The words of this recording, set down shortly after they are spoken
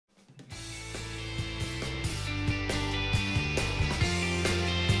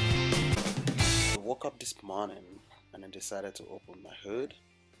woke up this morning and I decided to open my hood.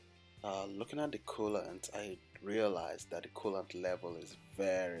 Looking at the coolant, I realized that the coolant level is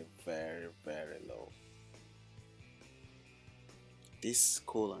very, very, very low. This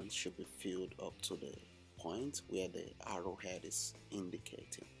coolant should be filled up to the point where the arrowhead is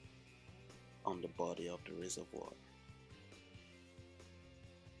indicating on the body of the reservoir.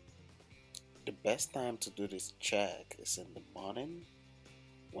 The best time to do this check is in the morning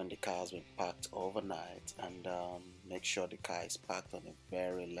when the car has been parked overnight, and make sure the car is parked on a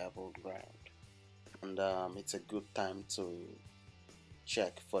very level ground. And it's a good time to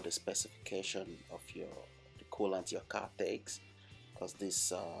check for the specification of the coolant your car takes, because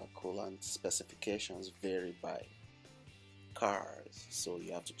these coolant specifications vary by cars, so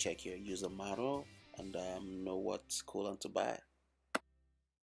you have to check your user manual and know what coolant to buy.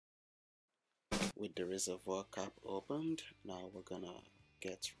 With the reservoir cap opened, now we're gonna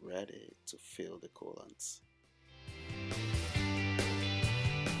get ready to fill the coolants.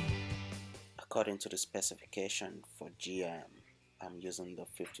 According to the specification for GM, I'm using the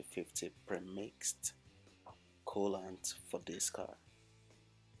 50-50 pre-mixed coolant for this car.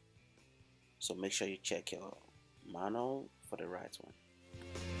 So make sure you check your manual for the right one.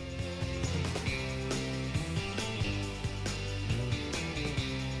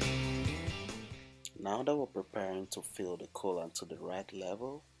 Now that we're preparing to fill the coolant to the right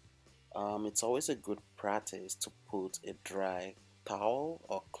level, it's always a good practice to put a dry towel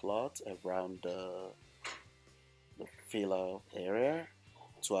or cloth around the filler area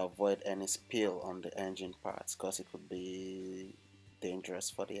to avoid any spill on the engine parts, because it would be dangerous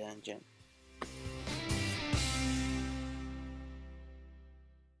for the engine.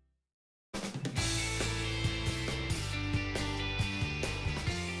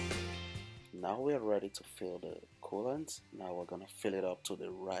 Now we're ready to fill the coolant. Now we're going to fill it up to the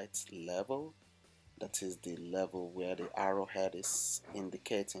right level. That is the level where the arrowhead is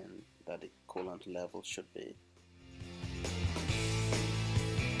indicating that the coolant level should be.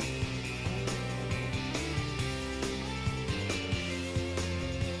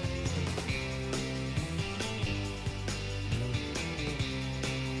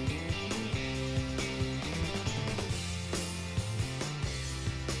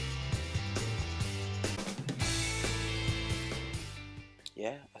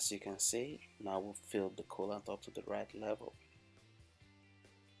 Yeah, as you can see, now we've filled the coolant up to the right level.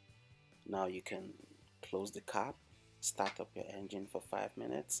 Now you can close the cap, start up your engine for 5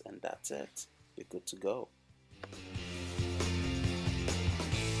 minutes, and that's it. You're good to go.